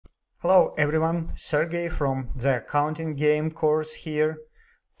Hello everyone, Sergey from the Accounting Game course here.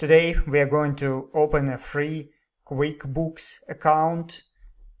 Today we are going to open a free QuickBooks account.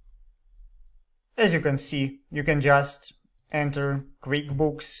 As you can see, you can just enter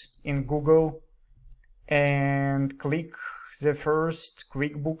QuickBooks in Google and click the first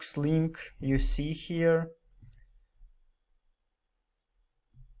QuickBooks link you see here.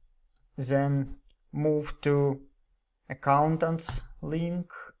 Then move to Accountants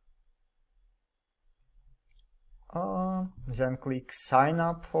link. Then click sign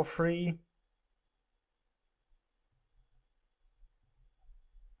up for free.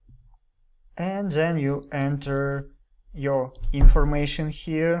 And then you enter your information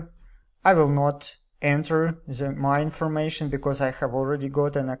here. I will not enter my information because I have already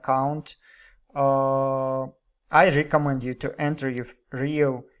got an account. I recommend you to enter your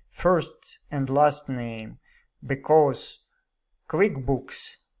real first and last name because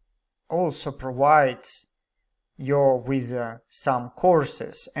QuickBooks also provides you with some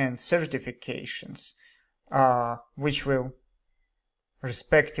courses and certifications which will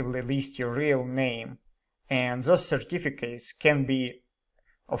respectively list your real name, and those certificates can be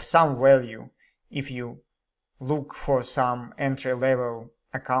of some value if you look for some entry-level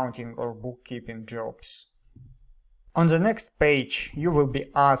accounting or bookkeeping jobs. On the next page you will be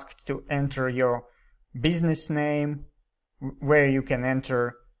asked to enter your business name, where you can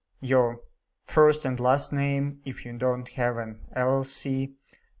enter your first and last name if you don't have an LLC,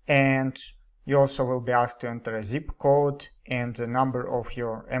 and you also will be asked to enter a zip code and the number of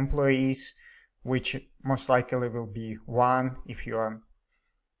your employees, which most likely will be 1 if you are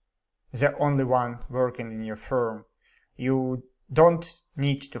the only one working in your firm. You don't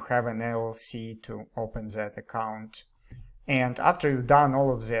need to have an LLC to open that account. And after you've done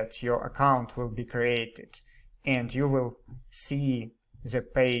all of that, your account will be created and you will see the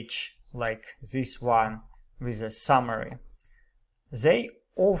page like this one with a summary. They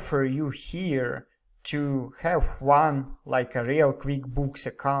offer you here to have one like a real QuickBooks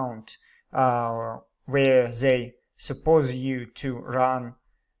account where they suppose you to run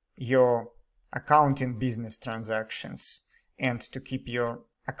your accounting business transactions and to keep your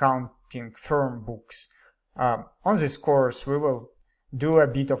accounting firm books. On this course we will do a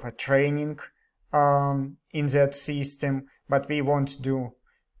bit of a training in that system, but we won't do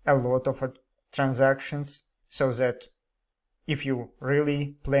a lot of transactions, so that if you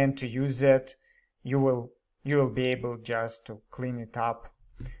really plan to use that, you will be able just to clean it up.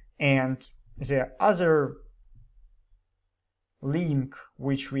 And the other link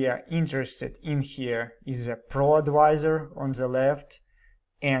which we are interested in here is a ProAdvisor on the left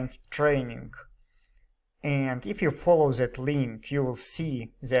and training. And if you follow that link, you will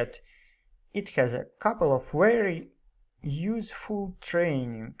see that it has a couple of very useful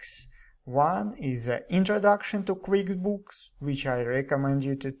trainings. One is an introduction to QuickBooks, which I recommend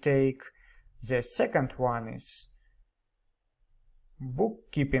you to take. The second one is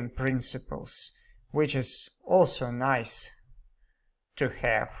bookkeeping principles, which is also nice to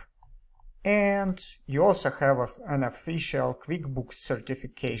have. And you also have an official QuickBooks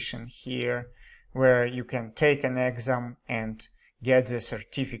certification here, where you can take an exam and get the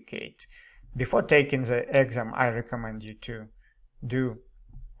certificate. Before taking the exam, I recommend you to do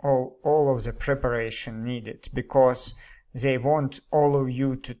all of the preparation needed, because they want all of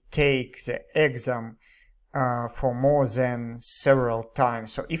you to take the exam for more than several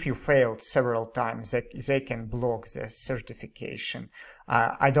times. So if you failed several times, they can block the certification.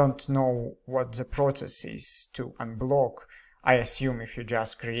 I don't know what the process is to unblock. I assume if you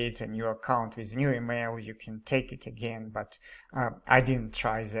just create a new account with a new email, you can take it again, but I didn't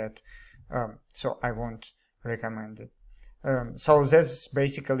try that. So I won't recommend it. So that's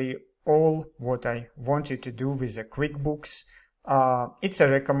basically all what I want you to do with the QuickBooks. It's a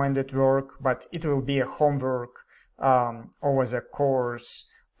recommended work, but it will be a homework over the course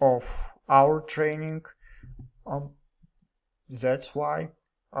of our training. That's why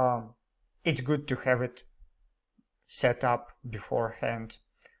it's good to have it set up beforehand.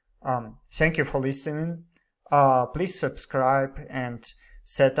 Thank you for listening. Please subscribe and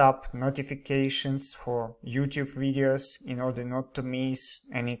set up notifications for YouTube videos in order not to miss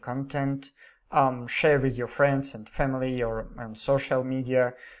any content. Share with your friends and family or on social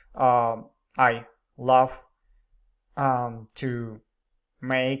media. I love to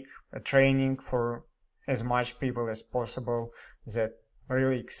make a training for as much people as possible. That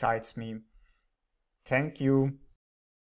really excites me. Thank you.